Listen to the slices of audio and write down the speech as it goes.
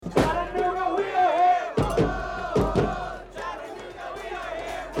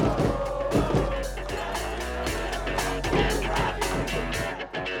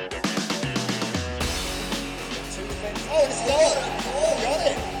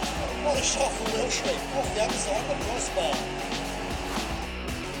shot from Wilshere off the outside of the crossbar.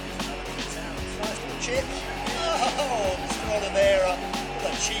 Nice little chip. Oh, Stronamera with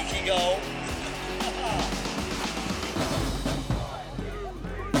a cheeky goal.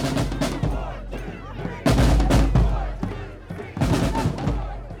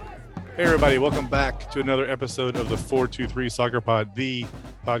 Hey everybody, welcome back to another episode of the 423 Soccer Pod, the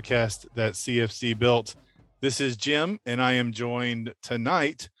podcast that CFC built. This is Jim, and I am joined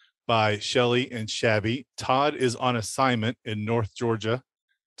tonight by Shelly and Shabby. Todd is on assignment in North Georgia.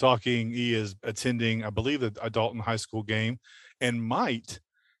 He is attending, I believe, a Dalton High School game, and might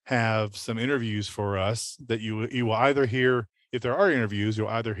have some interviews for us that you will either hear, if there are interviews, you'll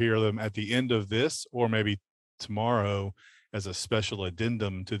either hear them at the end of this or maybe tomorrow as a special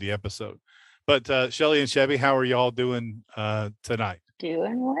addendum to the episode. But Shelly and Shabby, how are y'all doing tonight?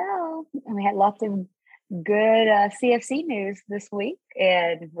 Doing well. And we had lots of good CFC news this week,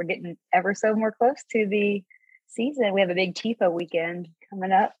 and we're getting ever so more close to the season. We have a big TIFO weekend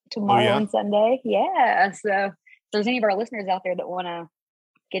coming up tomorrow and Sunday. Yeah. So if there's any of our listeners out there that want to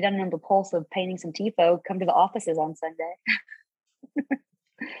get on the pulse of painting some TIFO, come to the offices on Sunday.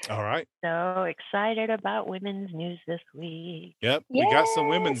 All right. So excited about women's news this week. Yep. Yes. We got some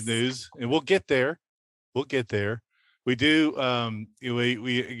women's news, and we'll get there. We do.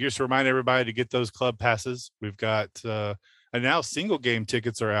 We just remind everybody to get those club passes. We've got and now single game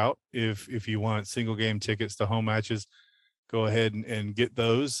tickets are out. If you want single game tickets to home matches, go ahead and get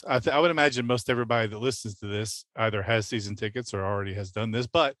those. I would imagine most everybody that listens to this either has season tickets or already has done this,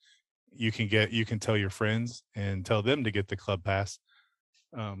 but you can tell your friends and tell them to get the club pass.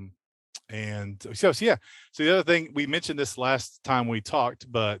 And so the other thing, we mentioned this last time we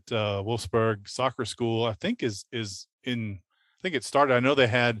talked, but Wolfsburg Soccer School, I think it started. I know they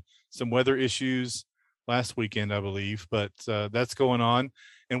had some weather issues last weekend, I believe, but that's going on.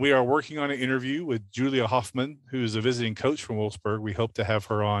 And we are working on an interview with Julia Hoffman, who's a visiting coach from Wolfsburg. We hope to have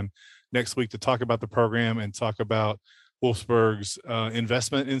her on next week to talk about the program and talk about Wolfsburg's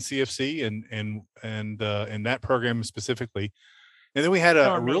investment in CFC and that program specifically. And then we had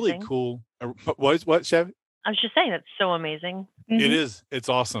a really cool. What, Chevy? I was just saying, that's so amazing. Mm-hmm. It is. It's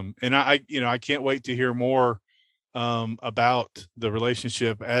awesome, and I can't wait to hear more about the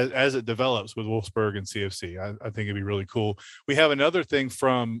relationship as it develops with Wolfsburg and CFC. I think it'd be really cool. We have another thing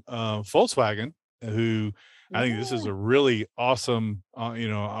from Volkswagen, who I think this is a really awesome,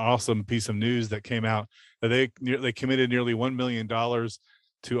 awesome piece of news that came out. That they committed nearly $1 million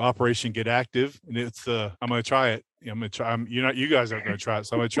to Operation Get Active, and it's I'm going to try it. You guys aren't going to try it,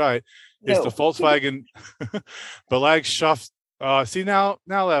 so I'm going to try it. It's the Volkswagen Belegschaft. See now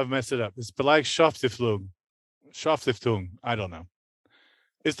I've messed it up. It's Belegschaftsstiftung. I don't know.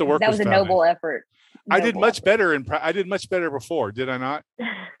 It's the workers. That was a noble effort. I did much better I did much better before. Did I not?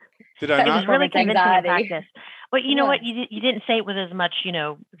 Did I not? It was really convincing in practice. But you know what? You didn't say it with as much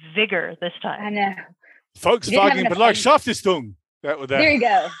vigor this time. I know. Volkswagen Belegschaftsstiftung. There you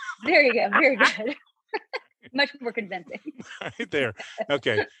go. Very good. Much more convincing. Right there.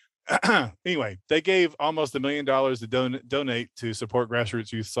 Okay. Anyway, they gave almost $1 million to donate to support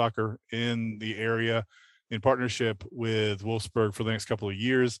grassroots youth soccer in the area in partnership with Wolfsburg for the next couple of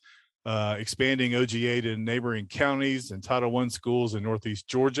years, expanding OGA to neighboring counties and Title I schools in Northeast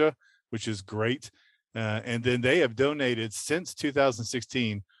Georgia, which is great. And then they have donated since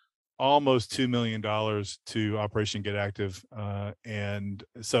 2016 almost $2 million to Operation Get Active. And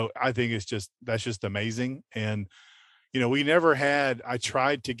so I think that's just amazing. And, we never had, I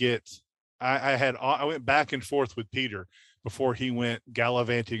went back and forth with Peter before he went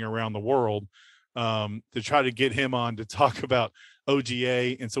gallivanting around the world to try to get him on to talk about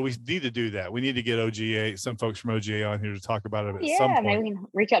OGA. And so we need to do that. We need to get some folks from OGA on here to talk about it at some point. Maybe we can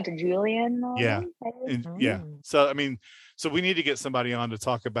reach out to Julian. So we need to get somebody on to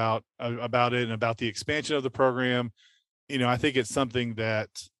talk about it and about the expansion of the program. I think it's something that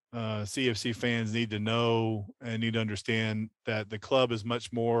CFC fans need to know and need to understand, that the club is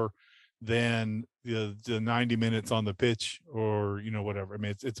much more than the 90 minutes on the pitch or, whatever. I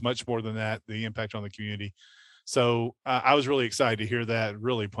mean, it's much more than that, the impact on the community. So I was really excited to hear that,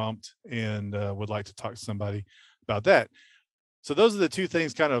 really pumped, and would like to talk to somebody about that. So those are the two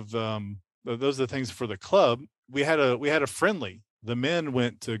things those are the things for the club. We had a friendly. The men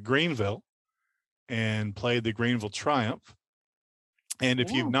went to Greenville and played the Greenville Triumph. And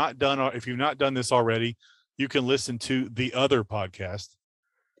if you've not done this already, you can listen to the other podcast,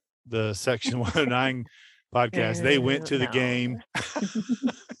 the Section 109 podcast. They went to the game.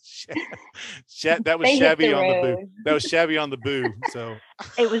 That was shabby on the boo. So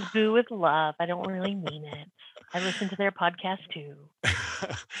it was boo with love. I don't really mean it. I listened to their podcast too.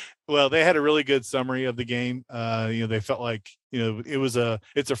 Well, they had a really good summary of the game. They felt like,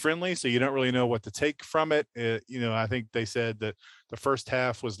 it's a friendly, so you don't really know what to take from it. I think they said that the first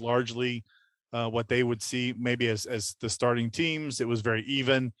half was largely what they would see maybe as the starting teams. It was very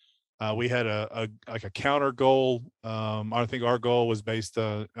even. We had a counter goal. I think our goal was based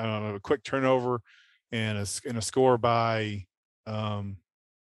on a quick turnover and a score by now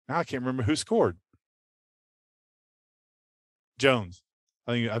I can't remember who scored. Jones.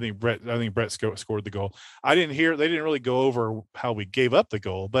 I think Brett scored the goal. They didn't really go over how we gave up the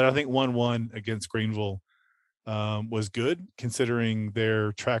goal, but I think 1-1 against Greenville was good considering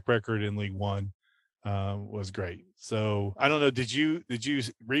their track record in League One was great. So I don't know. Did you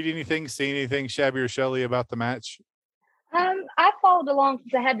read anything, see anything, Shabby or Shelley, about the match? I followed along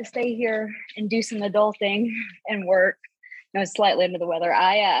because I had to stay here and do some adulting and work. I was slightly under the weather.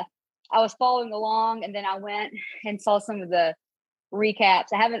 I was following along, and then I went and saw some of the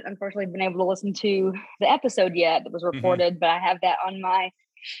recaps. I haven't unfortunately been able to listen to the episode yet that was recorded, but I have that on my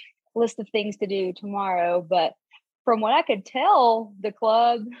list of things to do tomorrow. But from what I could tell, the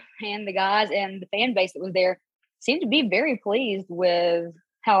club and the guys and the fan base that was there seemed to be very pleased with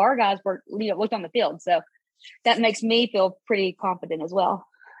how our guys looked on the field. So that makes me feel pretty confident as well.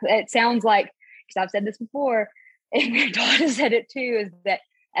 It sounds like, because I've said this before, and Todd has said it too, is that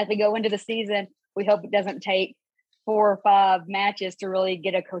as we go into the season, we hope it doesn't take 4 or 5 matches to really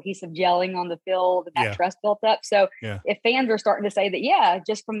get a cohesive gelling on the field and that trust built up. So if fans are starting to say that,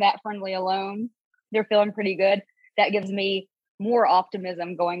 just from that friendly alone, they're feeling pretty good, that gives me more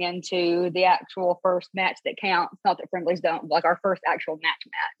optimism going into the actual first match that counts. Not that friendlies don't, but like our first actual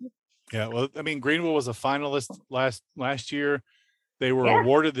match. Yeah, well, I mean, Greenville was a finalist last year. They were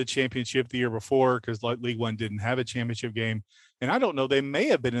awarded the championship the year before because League One didn't have a championship game. And I don't know, they may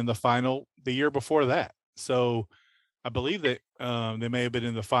have been in the final the year before that. So I believe that they may have been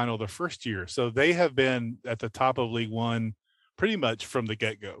in the final the first year. So they have been at the top of League One pretty much from the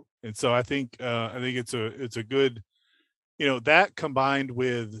get-go. And so I think it's a good, that combined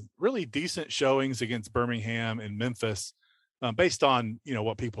with really decent showings against Birmingham and Memphis, based on,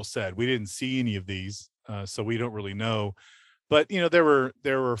 what people said. We didn't see any of these, so we don't really know. But, there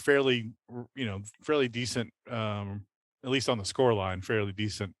were fairly decent, at least on the score line, fairly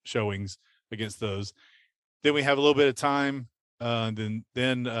decent showings against those. Then we have a little bit of time.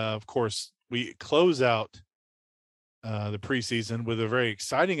 Then of course, we close out the preseason with a very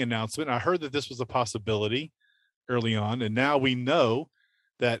exciting announcement. I heard that this was a possibility early on, and now we know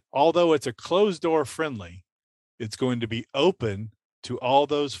that although it's a closed door friendly, it's going to be open to all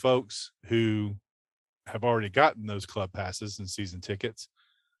those folks who have already gotten those club passes and season tickets.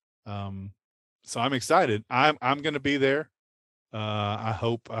 So I'm excited. I'm going to be there. I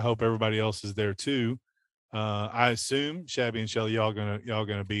hope everybody else is there too. I assume Shabby and Shelley, y'all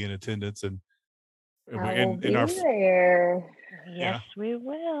gonna be in attendance, and in our there. Yes, we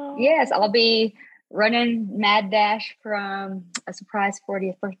will. Yes, I'll be running mad dash from a surprise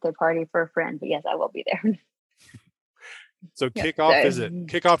 40th birthday party for a friend. But yes, I will be there. So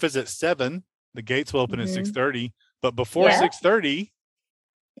kickoff is at 7. The gates will open at 6:30. But before 6:30,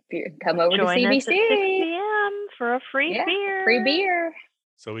 come over to CBC us at 6 p.m. for a free beer. Free beer.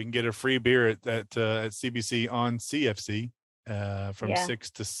 So we can get a free beer at CBC on CFC from 6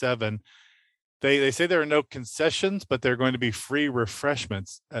 to 7. They say there are no concessions, but they're going to be free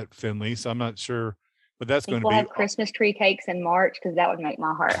refreshments at Finley. So I'm not sure, but that's going to be. We'll have Christmas tree cakes in March because that would make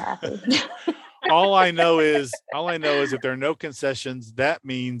my heart happy. All I know is if there are no concessions, that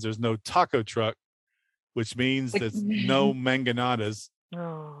means there's no taco truck, which means there's no Magonadas.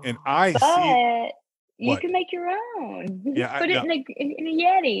 Oh. And you can make your own. Yeah, Put it in a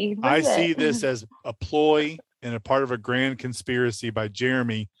Yeti. I see this as a ploy and a part of a grand conspiracy by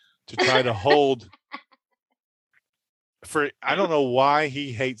Jeremy to try to hold I don't know why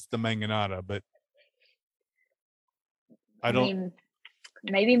he hates the Magonada, but I mean,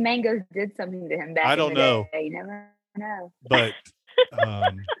 maybe mangoes did something to him back I don't in the know. day. You never know. But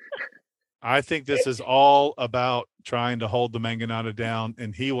I think this is all about trying to hold the Magonada down,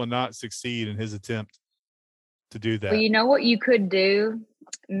 and he will not succeed in his attempt to do that. Well, you know what you could do?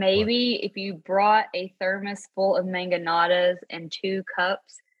 Maybe if you brought a thermos full of Magonadas and 2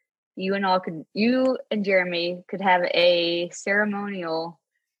 cups, you and Jeremy could have a ceremonial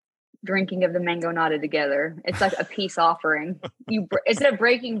drinking of the Magonada together. It's like a peace offering. Instead of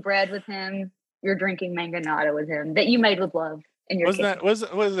breaking bread with him, you're drinking Magonada with him that you made with love. Wasn't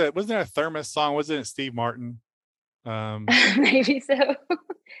that a thermos song? Wasn't it Steve Martin? Maybe so.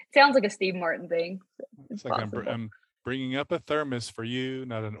 Sounds like a Steve Martin thing. It's like I'm bringing up a thermos for you,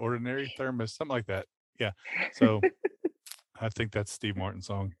 not an ordinary thermos, something like that. Yeah. So I think that's Steve Martin's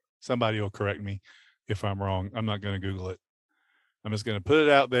song. Somebody will correct me if I'm wrong. I'm not going to Google it. I'm just going to put it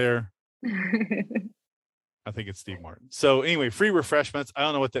out there. I think it's Steve Martin. So anyway, free refreshments. I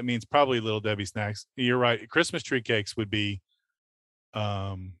don't know what that means. Probably Little Debbie snacks. You're right. Christmas tree cakes would be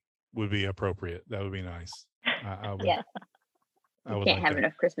appropriate. That would be nice. I would. Yeah. I You would can't like have that.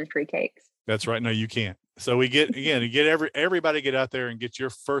 enough Christmas tree cakes. That's right. No, you can't. So we get everybody get out there and get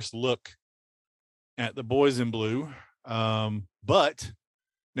your first look at the boys in blue. But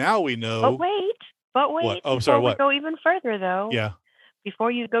now we know. But wait. What? Oh, sorry. Before we What? go even further, though. Yeah.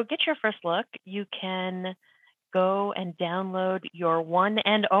 Before you go get your first look, you can go and download your one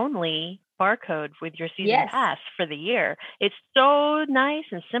and only barcode with your season pass for the year. It's so nice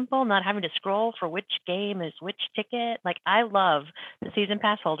and simple, not having to scroll for which game is which ticket. Like, I love the season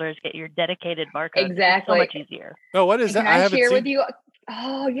pass holders get your dedicated barcode. Exactly. It's so much easier. Oh, what is that? I haven't share seen with you.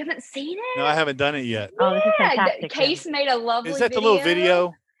 Oh, you haven't seen it? No, I haven't done it yet. Oh, this is fantastic. Case made a lovely Is that the little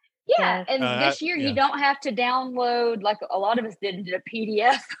video? Yeah. And this year you don't have to download, like a lot of us did a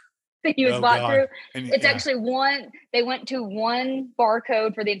PDF that you would walk through. And, it's actually they went to one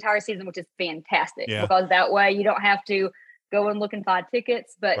barcode for the entire season, which is fantastic because that way you don't have to go and look and find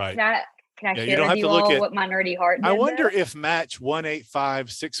tickets. But can I share with you all what my nerdy heart did? I wonder if match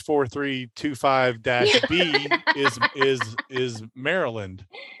 185-643-25-B is Maryland.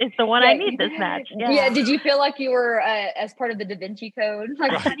 It's the one I need this match. Yeah. Did you feel like you were as part of the Da Vinci Code?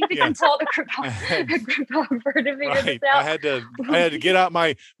 Like, I need to consult a cryptographer to figure this out. I had to get out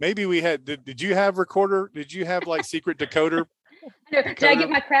my. Maybe we had. Did you have recorder? Did you have like secret decoder? Did I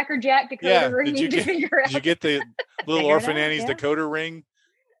get my Cracker Jack decoder ring to figure out? Did you get the little Orphan Annie's decoder ring?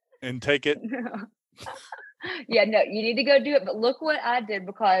 And take it. No, you need to go do it. But look what I did,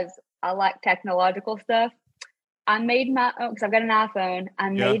 because I like technological stuff. I made my own, because I've got an iPhone.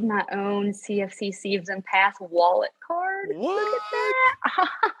 I made my own CFC Season Pass wallet card. What? Look at that.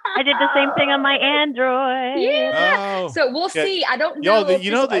 I did the same thing on my Android. Yeah. So we'll see. I don't know.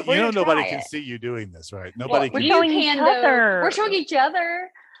 Nobody can see you doing this, right? Nobody can. We're showing each other. We're showing each other.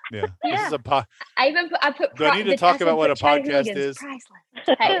 Yeah. This is a I put. Do I need to talk about what a podcast is?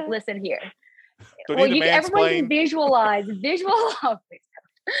 Hey, listen here. Everybody can visualize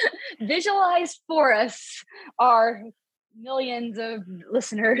for us our millions of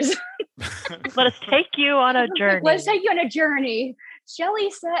listeners. Let us take you on a journey.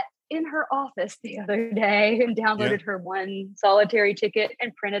 Shelley sat in her office the other day and downloaded her one solitary ticket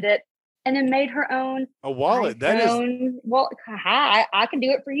and printed it. And then made her own wallet. I can do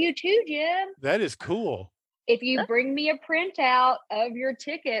it for you too, Jim. That is cool. If you bring me a printout of your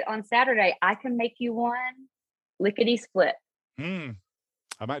ticket on Saturday, I can make you one lickety split. I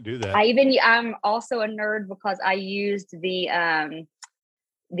might do that. I'm also a nerd because I used the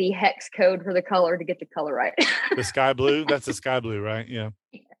hex code for the color to get the color right. The sky blue. That's the sky blue, right? Yeah.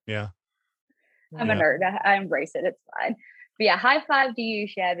 I'm a nerd. I embrace it. It's fine. But yeah, high five to you,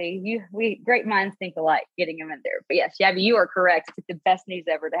 Shabby. We great minds think alike, getting them in there. But yeah, Shabby, you are correct. It's the best news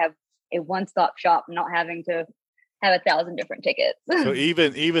ever to have a one-stop shop, not having to have 1,000 different tickets. So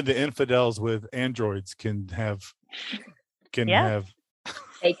even the infidels with Androids can have. They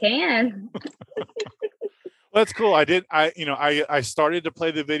can. Well, that's cool. I started to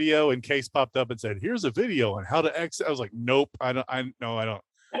play the video, and Case popped up and said, "Here's a video on how to exit." I was like, "Nope, I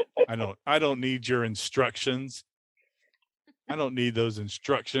don't need your instructions. I don't need those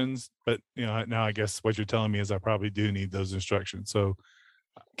instructions." But now I guess what you're telling me is I probably do need those instructions. So,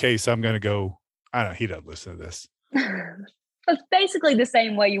 Case, I'm going to go. I don't know. He doesn't listen to this. It's basically the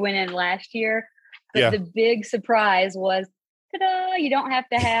same way you went in last year. But the big surprise was, ta-da, you don't have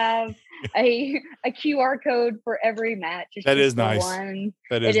to have a QR code for every match. It's that just is nice. One.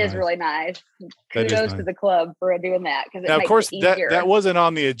 That is nice. Really nice. Kudos to the club for doing that, because now, of course, that wasn't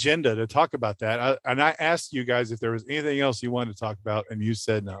on the agenda to talk about that. I asked you guys if there was anything else you wanted to talk about, and you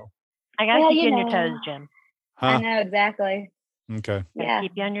said no. I got to keep you on your toes, Jim. Huh? I know, exactly. Okay. Yeah.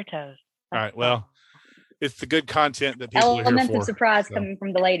 Keep you on your toes. All right. Well, it's the good content that people are here for. Elements of surprise coming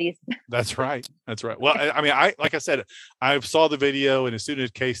from the ladies. That's right. Well, like I said, I saw the video, and as soon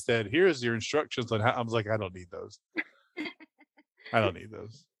as Case said, "Here's your instructions on how," I was like, I don't need those.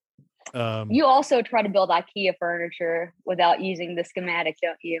 You also try to build IKEA furniture without using the schematic,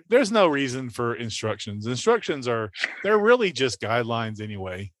 don't you? There's no reason for instructions. They're really just guidelines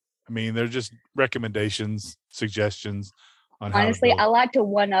anyway. I mean, they're just recommendations, suggestions. Honestly, I like to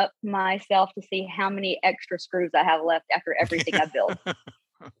one up myself to see how many extra screws I have left after everything I build.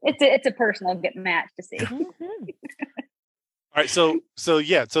 It's a personal match to see. All right, so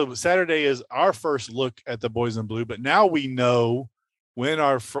Saturday is our first look at the boys in blue, but now we know when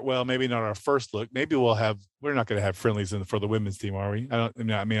well, maybe not our first look. Maybe we're not going to have friendlies for the women's team, are we? I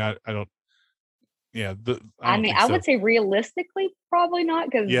don't. Yeah, I don't think I so. would say realistically, probably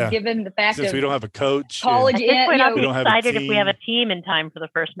not, because given the fact since we don't have a coach, college, at this point, I'll be excited if we have a team in time for the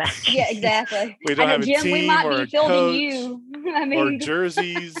first match. Yeah, exactly. We don't have a Jim, team we might or be fielding you. or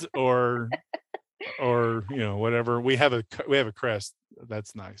jerseys or whatever. We have a crest.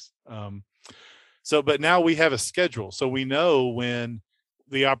 That's nice. But now we have a schedule, so we know when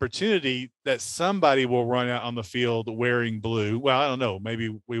the opportunity that somebody will run out on the field wearing blue. Well, I don't know.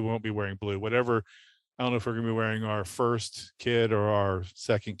 Maybe we won't be wearing blue. Whatever. I don't know if we're going to be wearing our first kid or our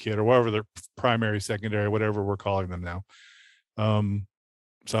second kid or whatever their primary, secondary, whatever we're calling them now.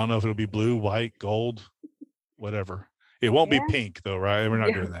 So I don't know if it'll be blue, white, gold, whatever. It won't be pink though, right? We're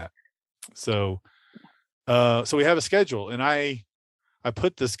not doing that. So we have a schedule, and I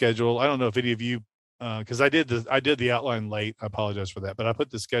put the schedule. I don't know if any of you, because I did the outline late. I apologize for that, but I put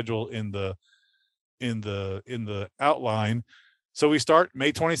the schedule in the outline. So we start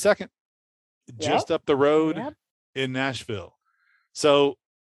May 22nd, just up the road in Nashville. So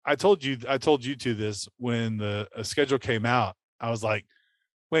I told you to this when the schedule came out. I was like,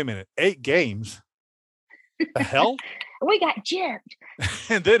 wait a minute, 8 games? The hell? We got gypped.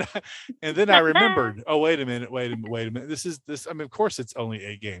 and then I remembered, oh, wait a minute. This. I mean, of course it's only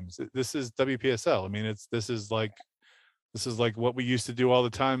 8 games. This is WPSL. I mean, this is like what we used to do all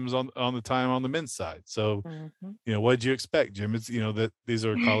the times on the men's side. So, what did you expect, Jim? It's, that these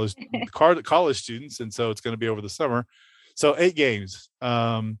are college students. And so it's going to be over the summer. So 8 games,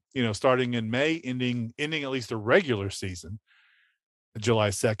 starting in May, ending at least the regular season, July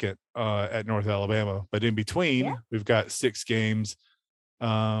 2nd, at North Alabama. But in between, we've got 6 games.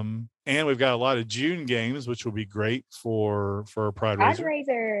 And we've got a lot of June games, which will be great for Pride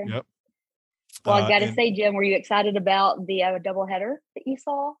Raiser. Yep. Well, I got to say, Jim, were you excited about the doubleheader that you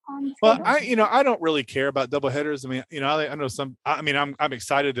saw on schedule? Well, I don't really care about doubleheaders. I mean, I know some. I mean, I'm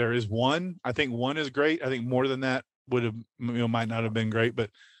excited. There is one. I think one is great. I think more than that would have, might not have been great. But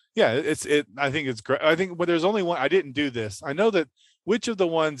yeah, I think it's great. I think there's only one. I didn't do this. I know that which of the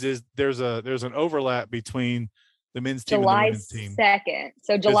ones is there's an overlap between the men's team and the women's team. July 2nd.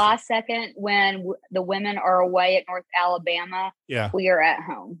 So July 2nd, when the women are away at North Alabama, we are at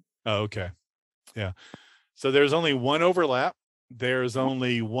home. Oh, okay. Yeah. So there's only one overlap. There's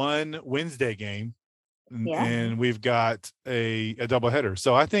only one Wednesday game. And we've got a doubleheader.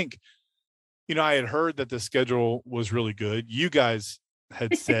 So I think, I had heard that the schedule was really good. You guys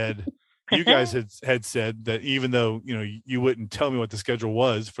had said had said that even though, you wouldn't tell me what the schedule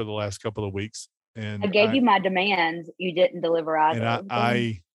was for the last couple of weeks. And I gave you my demands. You didn't deliver either.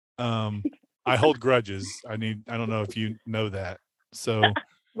 And I hold grudges. I don't know if you know that. So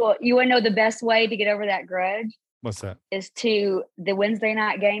well, you want to know the best way to get over that grudge? What's that? The Wednesday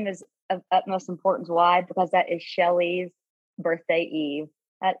night game is of utmost importance. Why? Because that is Shelly's birthday eve.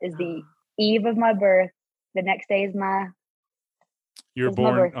 That is the eve of my birth. The next day is you're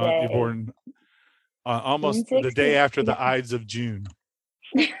born almost the day after the Ides of June.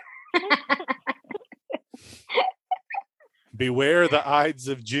 Beware the Ides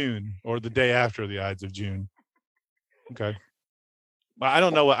of June, or the day after the Ides of June. Okay. Well, I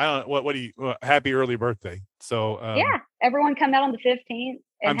don't know what do you happy early birthday. So everyone come out on the 15th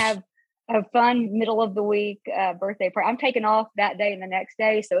and have a fun middle of the week birthday party. I'm taking off that day and the next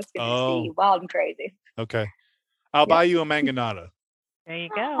day, so it's going to be wild and crazy. Okay. I'll buy you a mangonada. There you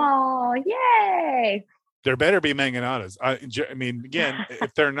go. Oh, yay. There better be mangonadas. I mean, again,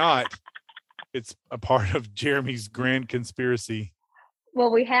 if they're not, it's a part of Jeremy's grand conspiracy.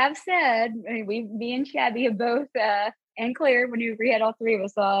 Well, we have said, me and Shabby have both, and Claire, when we had all 3 of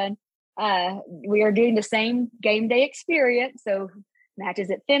us on, we are doing the same game day experience. So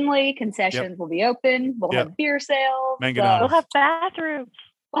matches at Finley, concessions will be open. We'll have beer sales. Mangonadas. We'll have bathrooms.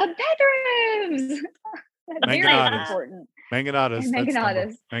 We'll have bathrooms. Very important. Mangonadas.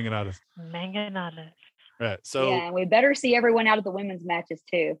 Mangonadas. Right. So and we better see everyone out of the women's matches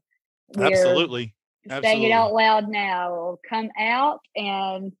too. Absolutely. Saying it out loud now. Come out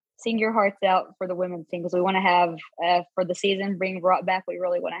and sing your hearts out for the women's team, because we want to have for the season brought back. We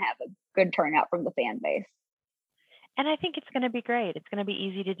really want to have a good turnout from the fan base. And I think it's going to be great. It's going to be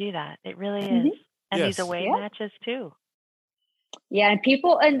easy to do that. It really is. And these away matches too. Yeah,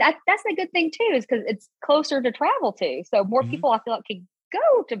 and that's a good thing too, is because it's closer to travel to. So more people, I feel like, can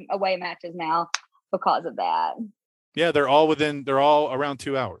go to away matches now because of that. Yeah, they're all around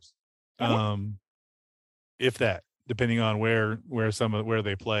 2 hours. If that, depending on where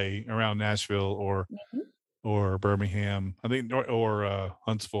they play around Nashville or Birmingham, I think, or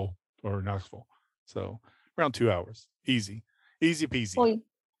Huntsville or Knoxville. So around 2 hours, easy. Easy peasy. Well,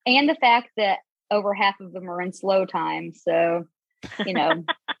 and the fact that over half of them are in slow time. So, you know,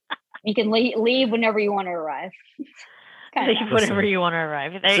 you can leave whenever you want to arrive. Leave whenever you want to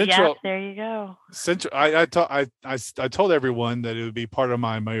arrive. There you go. Central. I told everyone that it would be part of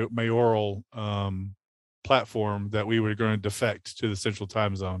my mayoral platform that we were going to defect to the Central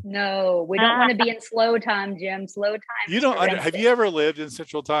Time Zone. No, we don't want to be in slow time, Jim. Slow time. You don't. Have you ever lived in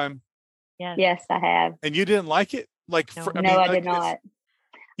Central Time? Yes, I have. And you didn't like it? Like, no, I did not.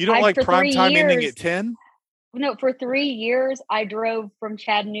 You don't like prime time ending at 10? No, for 3 years, I drove from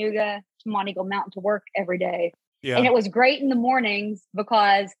Chattanooga to Monteagle Mountain to work every day. Yeah. And it was great in the mornings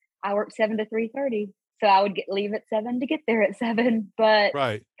because I worked 7 to 3:30. So I would leave at 7 to get there at 7. But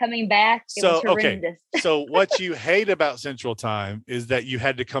coming back, it was horrendous. Okay. So what you hate about Central Time is that you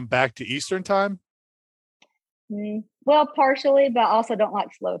had to come back to Eastern Time? Well, partially, but I also don't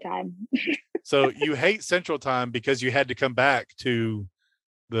like slow time. So you hate Central Time because you had to come back to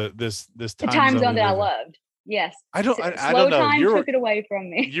this time zone that I loved. Yes. I don't know. Slow time took it away from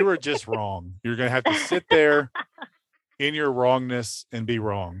me. You were just wrong. You're going to have to sit there in your wrongness and be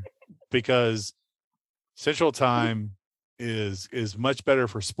wrong, because Central Time is much better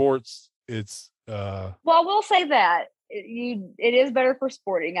for sports. It's well, I will say that it is better for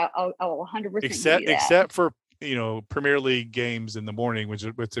sporting. I'll 100% except for Premier League games in the morning, which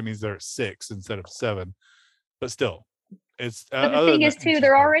means they're at 6 instead of 7. But still, it's. But the thing is, too,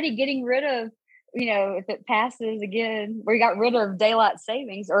 they're already getting rid of. If it passes again, we got rid of daylight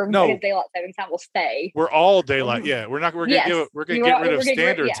savings, or no, daylight savings time will stay. We're all daylight. Yeah, we're not. We're gonna get rid of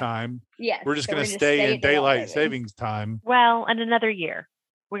standard time. Yeah, we're just gonna stay in daylight savings time. Well, and another year,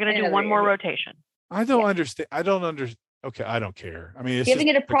 we're gonna do one more rotation. I don't understand. Okay, I don't care. I mean, it's giving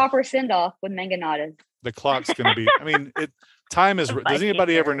it a proper send off with Magonadas. The clock's gonna be. I mean, time is. Does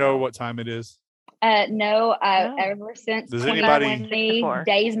anybody ever know what time it is? No. Ever since 2020,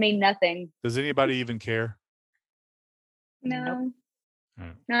 days mean nothing. Does anybody even care? No,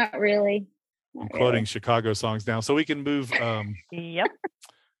 not really. I'm quoting Chicago songs now, so we can move. Yep.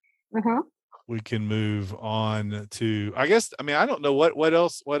 We can move on to. I guess. I mean, I don't know what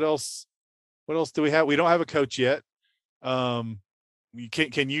else do we have? We don't have a coach yet. Can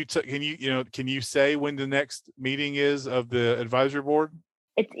you say when the next meeting is of the advisory board?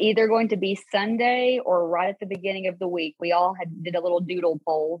 It's either going to be Sunday or right at the beginning of the week. We all did a little doodle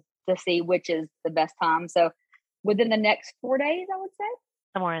poll to see which is the best time. So within the next 4 days, I would say.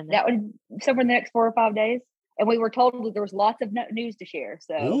 Somewhere in there. Somewhere in the next 4 or 5 days. And we were told that there was lots of news to share.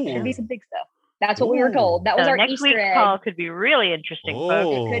 So there'll be some big stuff. That's what we were told. That was our next Easter week's egg. Call could be really interesting,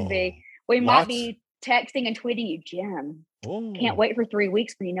 folks. It could be. We might be texting and tweeting you, Jim. Can't wait for 3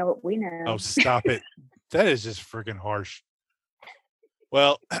 weeks when you know what we know. Oh, stop it. That is just freaking harsh.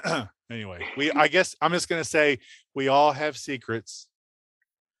 Well, anyway, I guess I'm just going to say we all have secrets,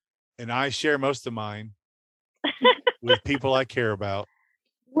 and I share most of mine with people I care about.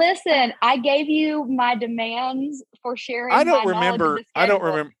 Listen, I gave you my demands for sharing. I don't remember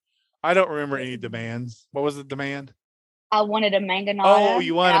any demands. What was the demand? I wanted a Magonada. Oh,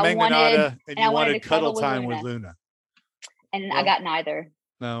 you wanted a Magonada, and you wanted cuddle time with Luna. And I got neither.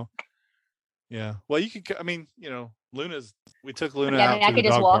 No. Yeah. Well, you could. I mean, Luna's. We took Luna out. I could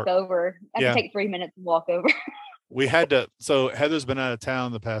just walk over. I could take 3 minutes to walk over. We had to. So Heather's been out of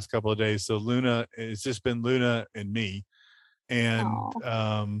town the past couple of days. So Luna, it's just been Luna and me, and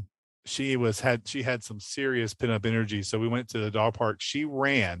she had some serious pent-up energy. So we went to the dog park. She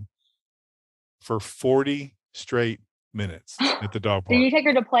ran for 40 straight minutes at the dog park. Did you take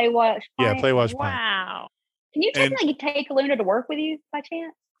her to Play Watch Pint? Yeah, Play Watch Pint. Wow. Can you take Luna to work with you by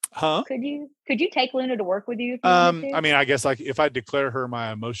chance? Huh? Could you take Luna to work with you? I mean, I guess if I declare her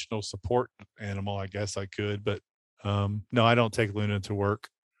my emotional support animal, I guess I could, but no, I don't take Luna to work.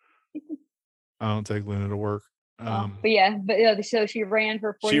 So she ran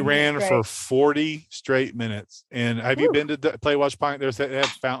for 40 straight minutes. And have you been to Play Watch Pint? They had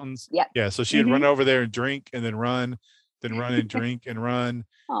fountains. Yeah. So she'd run over there and drink and then run and drink and run.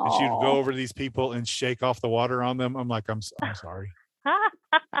 Aww. And she'd go over to these people and shake off the water on them. I'm like, I'm sorry.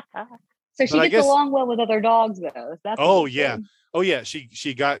 So she gets along well with other dogs, though. Oh yeah.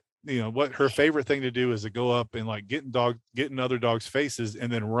 She got what her favorite thing to do is to go up and like get in other dogs' faces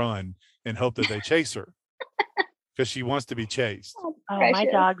and then run and hope that they chase her because she wants to be chased. Oh, my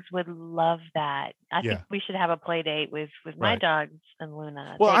dogs would love that. I think we should have a play date with my dogs and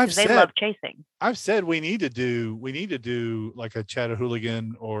Luna. Well, they love chasing. I've said we need to do like a Chattanooga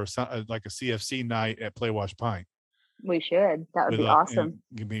or like a CFC night at Play Watch Pint. We should. That would be awesome.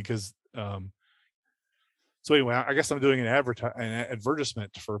 Because so anyway, I guess I'm doing an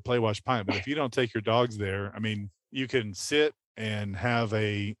advertisement for Play Watch Pint. But if you don't take your dogs there, I mean, you can sit and have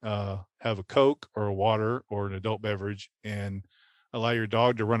a Coke or a water or an adult beverage, and allow your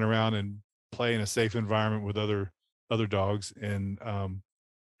dog to run around and play in a safe environment with other dogs. And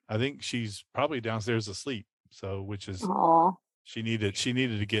I think she's probably downstairs asleep. So, which is Aw. she needed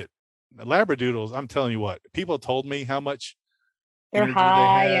to get Labradoodles. I'm telling you what, people told me how much They're energy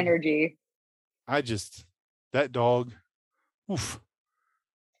high they had. energy. That dog. Oof.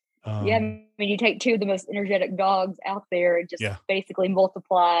 Yeah, I mean, you take two of the most energetic dogs out there and just Yeah. basically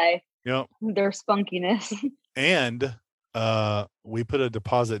multiply Yep. their spunkiness. And we put a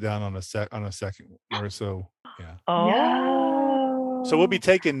deposit down on a second or so. Yeah. Oh. No. So we'll be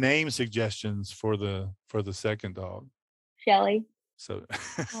taking name suggestions for the second dog. Shelly. So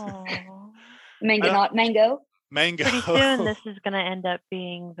Aw. Mango, not mango. Mango. Pretty soon, this is going to end up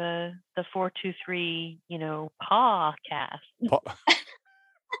being the 423, paw cast. I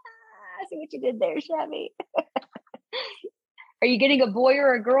see what you did there, Shabby. Are you getting a boy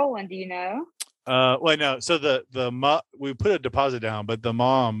or a girl one? Do you know? Well, no. So we put a deposit down, but the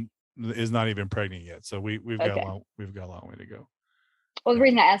mom is not even pregnant yet. So we've got a long way to go. Well, the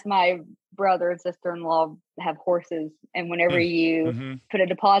reason I asked, my brother and sister-in-law have horses, and whenever you put a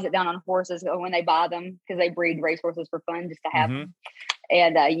deposit down on horses, or when they buy them, because they breed racehorses for fun, just to have them,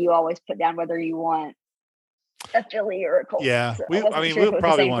 and you always put down whether you want a filly or a colt. Yeah, so we'll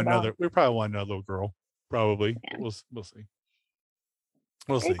probably want another. We probably want another little girl. Probably. Yeah. We'll see.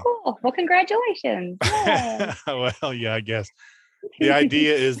 We'll Very see. Cool. Well, congratulations. Well, yeah, I guess the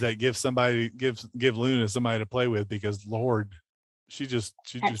idea is that give Luna somebody to play with, because Lord, she just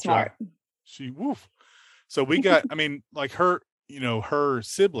smart. Woof. So we got, I mean, like her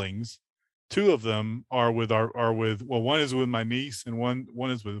siblings, two of them are with one is with my niece and one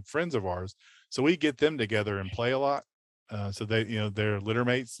is with friends of ours. So we get them together and play a lot. So they, they're litter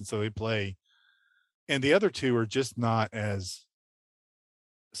mates, and so they play. And the other two are just not as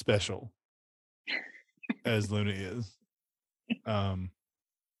special as Luna is. I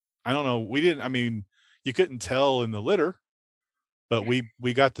don't know. You couldn't tell in the litter, but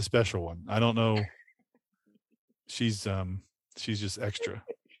we got the special one. I don't know. She's just extra.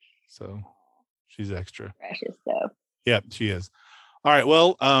 So she's extra. Precious though. Yeah, she is. All right.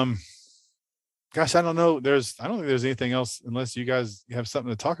 Well, gosh, I don't know. I don't think there's anything else, unless you guys have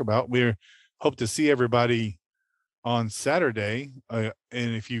something to talk about. We hope to see everybody on Saturday. And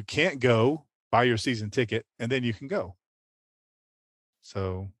if you can't go, buy your season ticket and then you can go.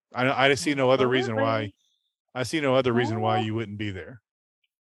 So I see no other reason why. I see no other reason why you wouldn't be there.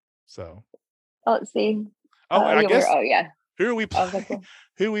 So. Let's see. I guess. Oh yeah. Who are we playing?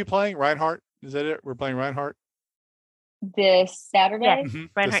 Who are we playing? Reinhardt? Is that it? We're playing Reinhardt this Saturday. Yes.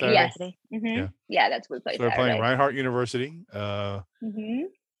 Reinhardt University. Yes. Yeah, that's what we play. So we're playing Reinhardt University.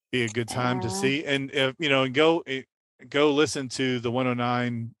 Be a good time to see, and go listen to the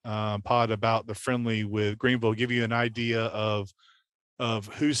 109 pod about the friendly with Greenville. Give you an idea of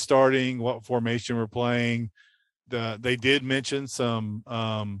who's starting, what formation we're playing. They did mention some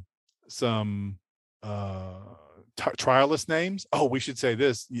trialist names. Oh, we should say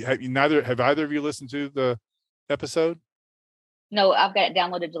this. Have either of you listened to the episode? No, I've got it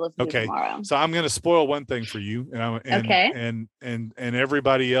downloaded to listen to tomorrow. So I'm going to spoil one thing for you, and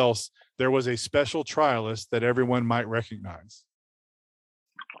everybody else. There was a special trialist that everyone might recognize.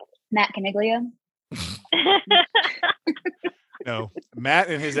 Matt Caniglia. No, Matt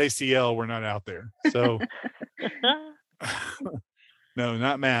and his ACL were not out there. So no,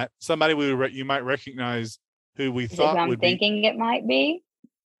 not Matt. Somebody you might recognize, who we thought I'm would be. Thinking it might be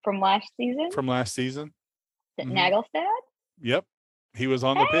from last season. Nagelstad. Yep, he was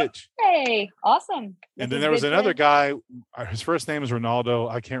on the pitch. Hey, awesome! And then there was another guy. His first name is Ronaldo.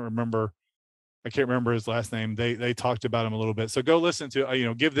 I can't remember his last name. They talked about him a little bit. So go listen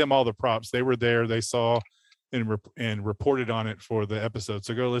to. Give them all the props. They were there. They saw and reported on it for the episode.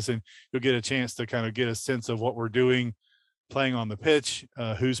 So go listen. You'll get a chance to kind of get a sense of what we're doing, playing on the pitch,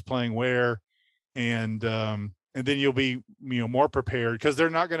 who's playing where, and then you'll be more prepared, because they're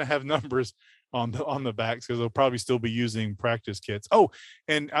not going to have numbers on the backs, because they'll probably still be using practice kits. Oh,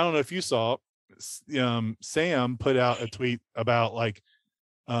 and I don't know if you saw, Sam put out a tweet about I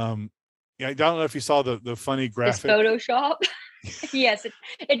don't know if you saw the funny graphic. This Photoshop. Yes,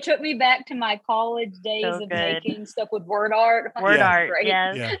 it took me back to my college days of making stuff with word art. Word art, great.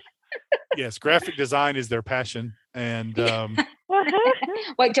 yes. Yeah. Yes, graphic design is their passion. And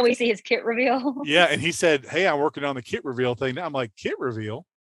wait till we see his kit reveal. Yeah, and he said, "Hey, I'm working on the kit reveal thing now." I'm like, "Kit reveal?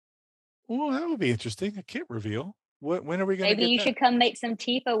 Well, that would be interesting. A kit reveal. When are we going to? Maybe you should come make some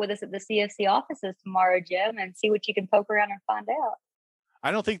TIFO with us at the CFC offices tomorrow, Jim, and see what you can poke around and find out.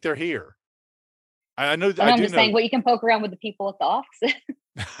 I don't think they're here. I know. And I'm just saying, what you can poke around with the people at the office.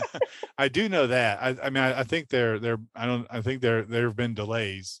 I do know that. I mean, I think I think there have been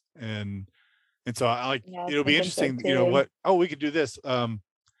delays, and so I like. Yeah, It'll be interesting. What? Oh, we could do this.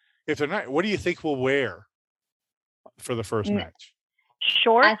 If they're not, what do you think we'll wear for the first match?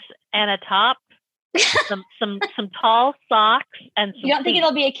 Shorts and a top, some tall socks, and some you don't think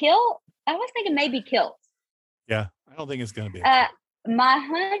it'll be a kilt? I was thinking maybe kilts. Yeah, I don't think it's going to be a kilt. My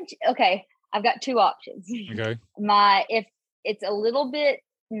hunch. Okay, I've got two options. Okay. If it's a little bit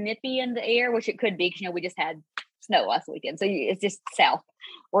nippy in the air, which it could be, because we just had snow last weekend, so it's just south.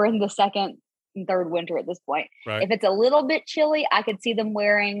 We're in the second and third winter at this point. Right. If it's a little bit chilly, I could see them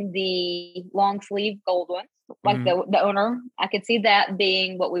wearing the long sleeve gold ones, like the owner. I could see that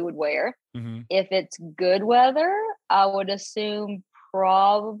being what we would wear. Mm-hmm. If it's good weather, I would assume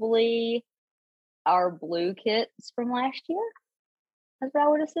probably our blue kits from last year. That's what I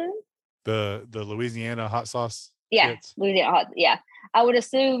would assume. The Louisiana hot sauce. Yeah, kits? Louisiana hot. Yeah, I would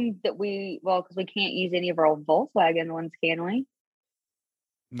assume that because we can't use any of our old Volkswagen ones, can we?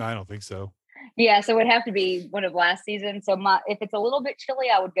 No, I don't think so. Yeah, so it would have to be one of last season. So if it's a little bit chilly,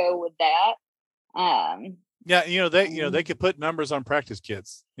 I would go with that. Yeah, they could put numbers on practice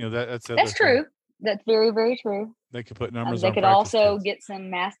kits. That's true. That's very, very true. They could put numbers. They could also get some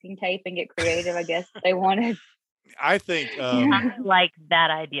masking tape and get creative, I guess, if they wanted. I think I like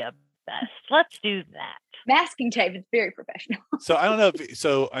that idea best. Let's do that. Masking tape is very professional. So I don't know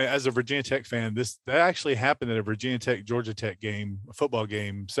as a Virginia Tech fan, that actually happened at a Virginia Tech Georgia Tech game, a football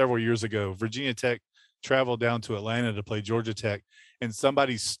game several years ago. Virginia Tech traveled down to Atlanta to play Georgia Tech, and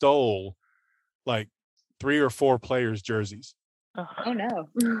somebody stole like 3 or 4 players' jerseys. Oh no.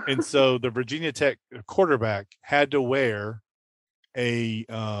 And so the Virginia Tech quarterback had to wear a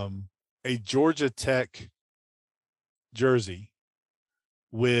Georgia Tech jersey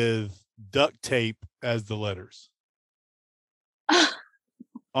with duct tape as the letters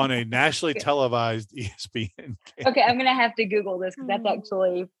on a nationally televised ESPN game. Okay, I'm gonna have to Google this because that's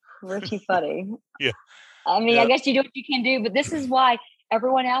actually pretty funny. Yeah. I mean, I guess you do what you can do, but this is why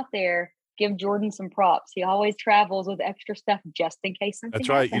everyone out there give Jordan some props. He always travels with extra stuff just in case something That's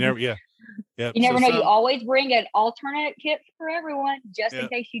right. happens. You never know. You always bring an alternate kit for everyone just in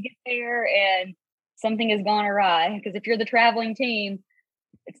case you get there and something has gone awry. Because if you're the traveling team,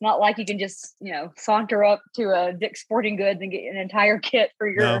 it's not like you can just, saunter up to a Dick's Sporting Goods and get an entire kit for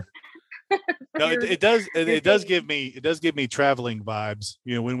your. No, it does. It does give me traveling vibes.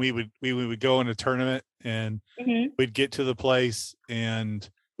 When we would go in a tournament and we'd get to the place and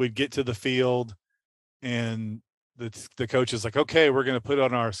we'd get to the field and the coach is like, okay, we're going to put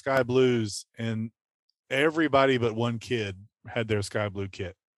on our sky blues, and everybody but one kid had their sky blue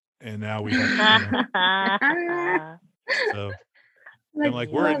kit, and now we have. So. I'm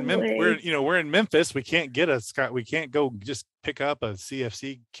like, we're in Memphis. We can't go just pick up a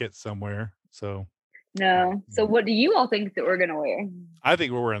CFC kit somewhere. So no. So what do you all think that we're gonna wear? I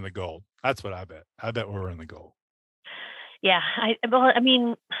think we're wearing the gold. That's what I bet. I bet we're wearing the gold. Yeah, I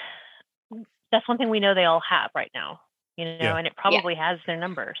mean, that's one thing we know they all have right now. And it probably has their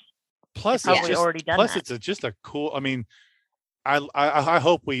numbers. Plus, it's just a cool. I mean, I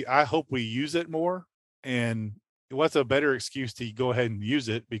hope we use it more. And what's a better excuse to go ahead and use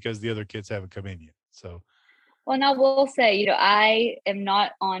it because the other kids haven't come in yet? So, well, and I will say, I am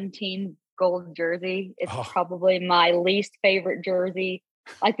not on team gold jersey. It's probably my least favorite jersey,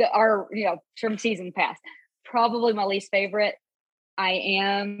 like from season past. Probably my least favorite. I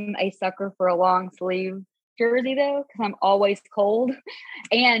am a sucker for a long sleeve jersey though, because I'm always cold.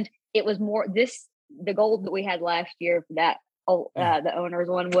 And it was more the gold that we had last year for that the owner's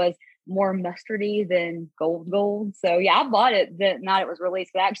one was more mustardy than gold. So I bought it the night it was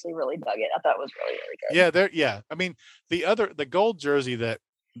released, but I actually really dug it. I thought it was really, really good. Yeah. I mean, the gold jersey that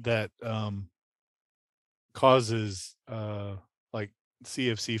causes like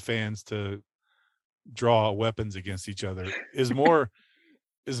CFC fans to draw weapons against each other is more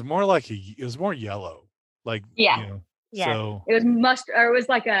like it was more yellow. Like so it was mustard, or it was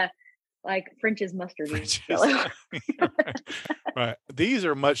like French's mustard. Right. These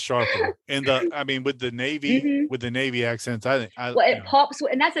are much sharper. And with the navy accents, I think it pops.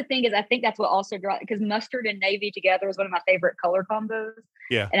 And that's the thing is I think that's what also draws, because mustard and navy together is one of my favorite color combos.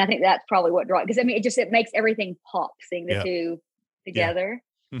 Yeah. And I think that's probably what draws, because it makes everything pop seeing the two together.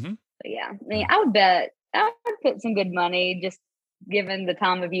 Yeah. Mm-hmm. But I would bet I would put some good money, just given the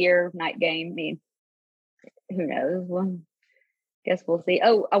time of year, night game. I mean, who knows? Well, guess we'll see.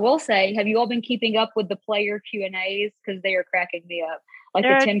 Oh, I will say, have you all been keeping up with the player Q&As? Because they are cracking me up. Like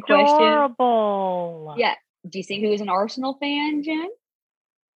they're the 10 adorable. questions. Yeah. Do you see who is an Arsenal fan, Jen?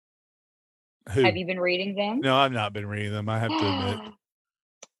 Who? Have you been reading them? No, I've not been reading them. I have to admit.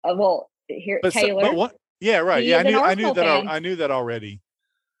 Well, here But Taylor. but what? Yeah, right. He Yeah, is an I knew Arsenal that. fan. I knew that already.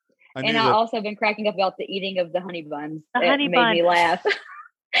 And I also been cracking up about the eating of the honey buns. The honey made me laugh.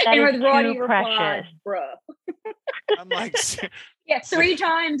 That and is Roddy too replied, precious. bruh. I'm like, Yeah, 3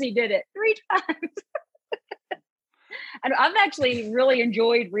 times he did it. 3 times. And I've actually really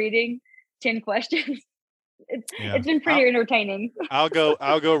enjoyed reading 10 questions. It's been pretty entertaining. I'll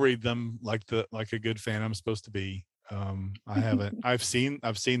go read them like a good fan I'm supposed to be. I haven't. I've seen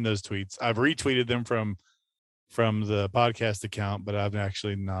those tweets. I've retweeted them from the podcast account, but I've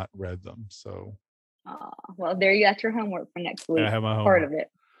actually not read them. So, well, there you got your homework for next week. I have my homework. Part of it.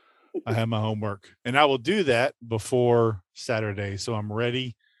 I have my homework, and I will do that before Saturday, so I'm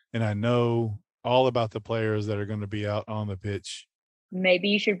ready and I know all about the players that are going to be out on the pitch. Maybe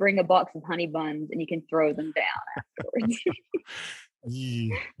you should bring a box of honey buns and you can throw them down afterwards.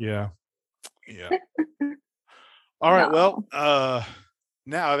 Yeah. All right. Well,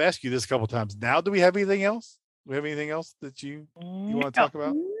 now I've asked you this a couple of times. Now, do we have anything else? Do we have anything else that you want to talk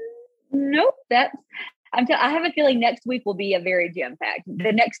about? Nope. I have a feeling next week will be a very jam-packed.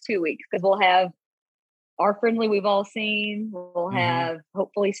 The next 2 weeks, because we'll have our friendly we've all seen. We'll have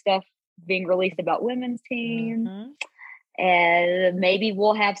hopefully stuff being released about women's teams. And maybe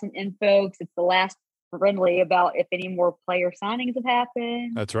we'll have some info because it's the last friendly about if any more player signings have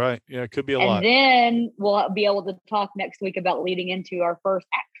happened. That's right. Yeah, it could be a lot. And then we'll be able to talk next week about leading into our first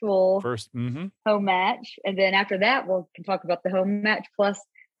actual home match. And then after that, we can talk about the home match. Plus,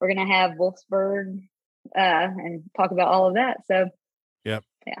 we're going to have Wolfsburg and talk about all of that. So, yeah.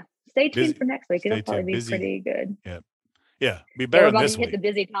 Stay tuned for next week. It'll probably be pretty good. Yeah. Be better We're about this to hit week. the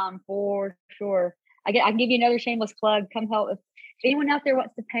busy time for sure. I can give you another shameless plug. Come help. If anyone out there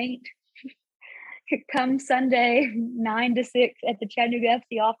wants to paint, come Sunday 9 to 6 at the Chattanooga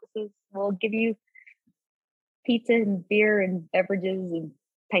FC offices. We'll give you pizza and beer and beverages and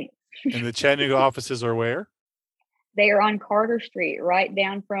paint. And the Chattanooga offices are where? They are on Carter Street, right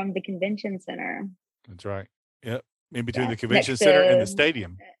down from the convention center. That's right. Yep. In between the convention center and the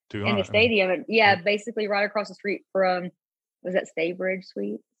stadium. In the stadium. Basically right across the street from, was that Staybridge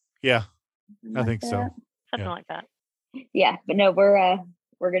Suites? Yeah. Something I think so. Something like that. Yeah, but no, we're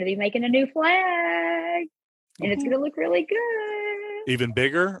going to be making a new flag, and it's going to look really good. Even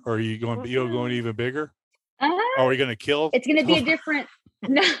bigger, or are you going even bigger? Or are we going to kill? It's going to be a different.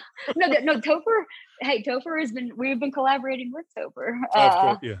 No. Topher. Hey, Topher we've been collaborating with Topher. Of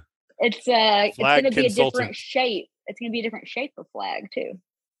course, yeah. It's going to be a different shape. It's going to be a different shape of flag too.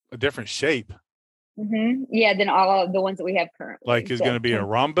 A different shape. Yeah, than all of the ones that we have currently. Like it's going to be a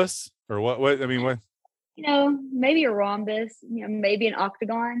rhombus or what? I mean, what? Maybe a rhombus. Maybe an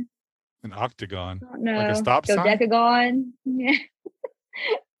octagon. An octagon. No, like a stop sign. Dodecagon. Yeah.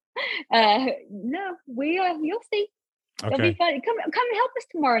 No, you'll see. Okay. It'll be fun. Come and help us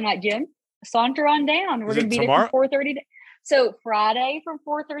tomorrow night, Jim. Saunter on down. We're going to be tomorrow? there from 4:30. So Friday from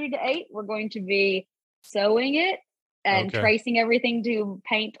 4:30 to 8, we're going to be sewing it and tracing everything to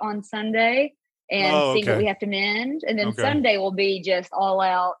paint on Sunday and seeing what we have to mend. And then Sunday will be just all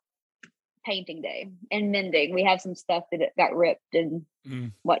out painting day and mending. We have some stuff that got ripped and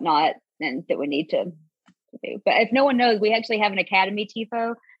whatnot and that we need to do. But if no one knows, we actually have an academy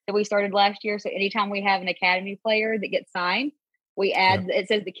TIFO that we started last year. So anytime we have an academy player that gets signed, we add, it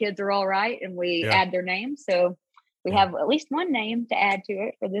says the kids are all right, and we add their name. So we have at least one name to add to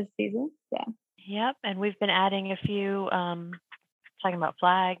it for this season. So. Yep. And we've been adding a few, talking about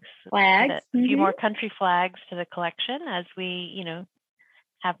flags. A few more country flags to the collection as we,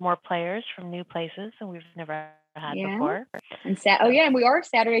 have more players from new places and we've never had before. And and we are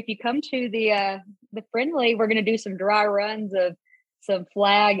Saturday. If you come to the friendly, we're going to do some dry runs of some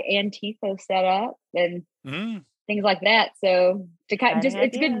flag and TIFO setup and things like that. So to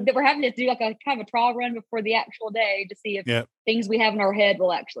it's good that we're having to do like a kind of a trial run before the actual day to see if things we have in our head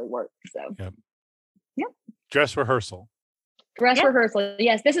will actually work. So dress rehearsal. Rehearsal.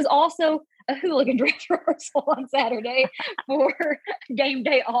 Yes, this is also a hooligan dress rehearsal on Saturday for game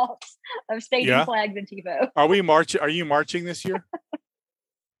day offs of stadium flags and TiVo. Are you marching this year?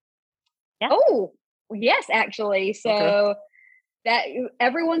 Yeah. Oh, yes, actually. So that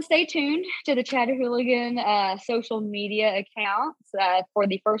everyone stay tuned to the Chattanooga social media accounts for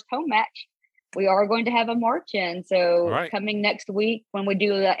the first home match. We are going to have a march in. So coming next week when we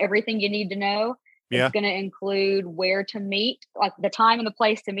do everything you need to know. It's going to include where to meet, like the time and the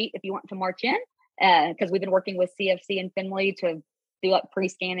place to meet if you want to march in, because we've been working with CFC and Finley to do like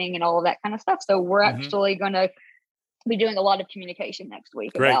pre-scanning and all of that kind of stuff. So we're actually going to be doing a lot of communication next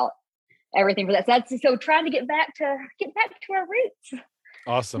week about everything for that. So trying to get back to our roots.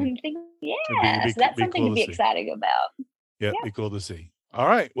 Awesome. And think, It'd so that's be something cool to be see. excited about. Yeah, Yeah. be cool to see. All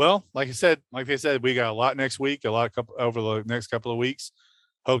right. Well, like they said, we got a lot next week, over the next couple of weeks.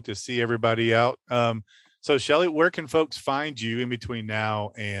 Hope to see everybody out. So Shelly, where can folks find you in between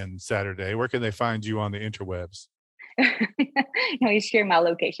now and Saturday? Where can they find you on the interwebs? You share my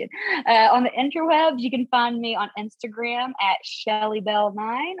location. On the interwebs, you can find me on Instagram at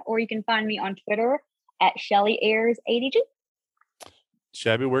ShellyBell9, or you can find me on Twitter at ShellyAirs82.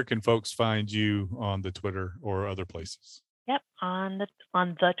 Shabby, where can folks find you on the Twitter or other places? Yep, on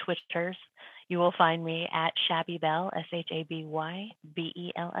the Twitters, you will find me at ShabbyBell, ShabbyBelle.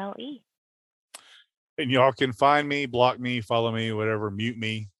 And y'all can find me, block me, follow me, whatever, mute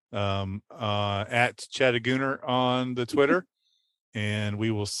me, at Chattanooga on the Twitter. And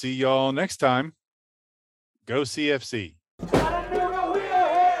we will see y'all next time. Go CFC. Chattanooga, we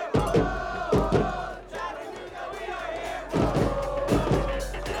are here.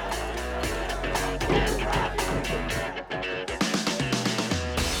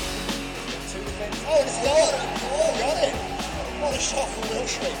 Oh, it's gone. Oh, got it. What a shot from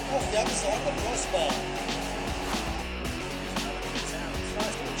Wilshere. Off the outside of the crossbar.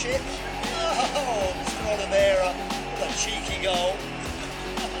 Nice little chip. Oh, Mr. Oliveira. What a cheeky goal.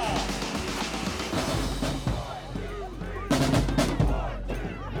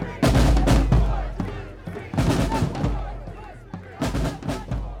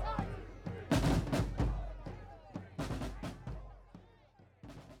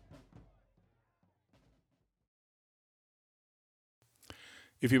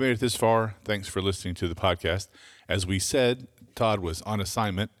 If you made it this far, thanks for listening to the podcast. As we said, Todd was on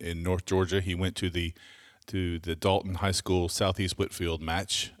assignment in North Georgia. He went to the Dalton High School Southeast Whitfield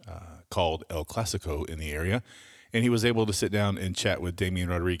match called El Clasico in the area, and he was able to sit down and chat with Damian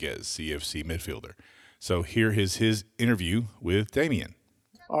Rodriguez, CFC midfielder. So here is his interview with Damian.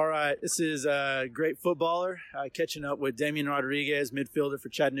 All right, this is a great footballer, catching up with Damian Rodriguez, midfielder for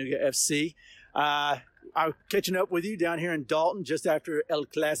Chattanooga FC. I'm catching up with you down here in Dalton just after El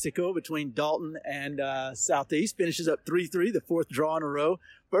Clasico between Dalton and Southeast. Finishes up 3-3, the fourth draw in a row.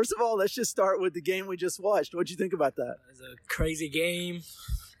 First of all, let's just start with the game we just watched. What'd you think about that? It was a crazy game.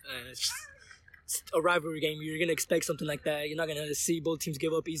 It's a rivalry game. You're going to expect something like that. You're not going to see both teams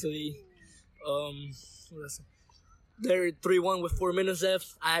give up easily. They're 3-1 with 4 minutes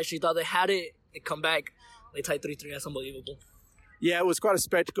left. I actually thought they had it. They come back. They tied 3-3. That's unbelievable. Yeah, it was quite a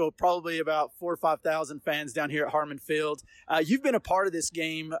spectacle. Probably about 4,000 or 5,000 fans down here at Harmon Field. You've been a part of this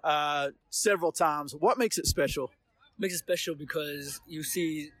game several times. What makes it special? It makes it special because you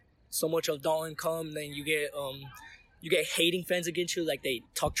see so much of Dalton come, then you get hating fans against you, like they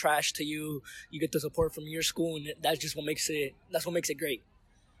talk trash to you. You get the support from your school, and that's just what makes it. That's what makes it great.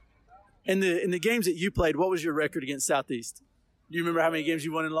 In the games that you played, what was your record against Southeast? Do you remember how many games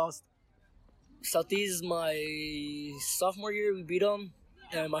you won and lost? Southeast, my sophomore year, we beat them.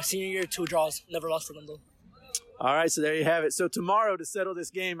 And my senior year, 2 draws. Never lost to them, though. All right, so there you have it. So tomorrow, to settle this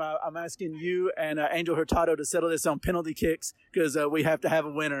game, I'm asking you and Angel Hurtado to settle this on penalty kicks because we have to have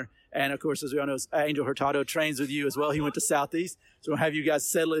a winner. And, of course, as we all know, Angel Hurtado trains with you as well. He went to Southeast. So we'll have you guys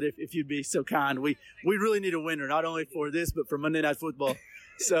settle it if you'd be so kind. We really need a winner, not only for this, but for Monday Night Football.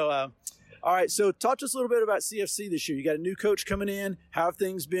 So, all right, so talk to us a little bit about CFC this year. You got a new coach coming in. How have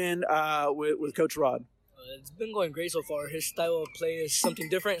things been with Coach Rod? It's been going great so far. His style of play is something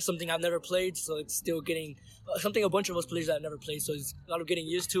different, something I've never played, so it's still getting something a bunch of us players that I've never played, so it's a lot of getting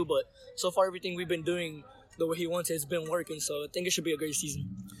used to, but so far everything we've been doing the way he wants it's been working, so I think it should be a great season.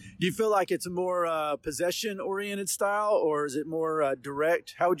 Do you feel like it's a more possession-oriented style, or is it more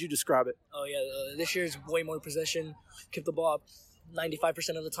direct? How would you describe it? Oh, yeah, this year is way more possession. Keep the ball up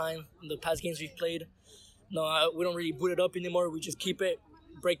 95% of the time in the past games we've played. No, we don't really boot it up anymore. We just keep it,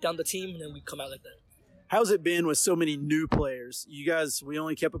 break down the team, and then we come out like that. How's it been with so many new players? You guys, we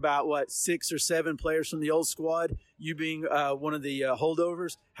only kept about, 6 or 7 players from the old squad, you being one of the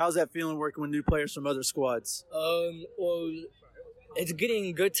holdovers. How's that feeling working with new players from other squads? Well, it's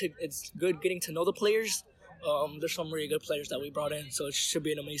good getting to know the players. There's some really good players that we brought in, so it should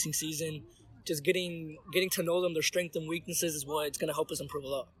be an amazing season. Just getting to know them, their strengths and weaknesses is what it's going to help us improve a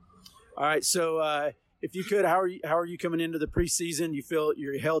lot. All right, so if you could, how are you coming into the preseason? You feel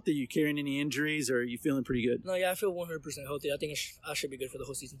you're healthy? You carrying any injuries, or are you feeling pretty good? No, yeah, I feel 100% healthy. I think I should be good for the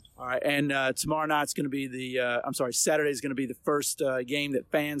whole season. All right, and tomorrow night's going to be Saturday is going to be the first game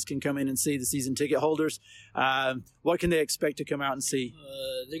that fans can come in and see, the season ticket holders. What can they expect to come out and see?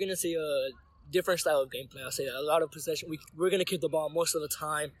 They're going to see a different style of gameplay. I'll say that. A lot of possession. We're going to keep the ball most of the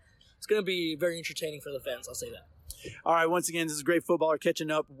time. It's going to be very entertaining for the fans. I'll say that. All right, once again, this is great footballer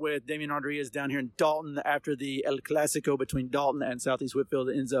catching up with Damian Rodriguez down here in Dalton after the El Clasico between Dalton and Southeast Whitfield.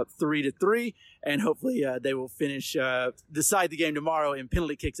 It ends up 3-3, and hopefully they will decide the game tomorrow in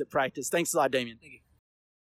penalty kicks at practice. Thanks a lot, Damian. Thank you.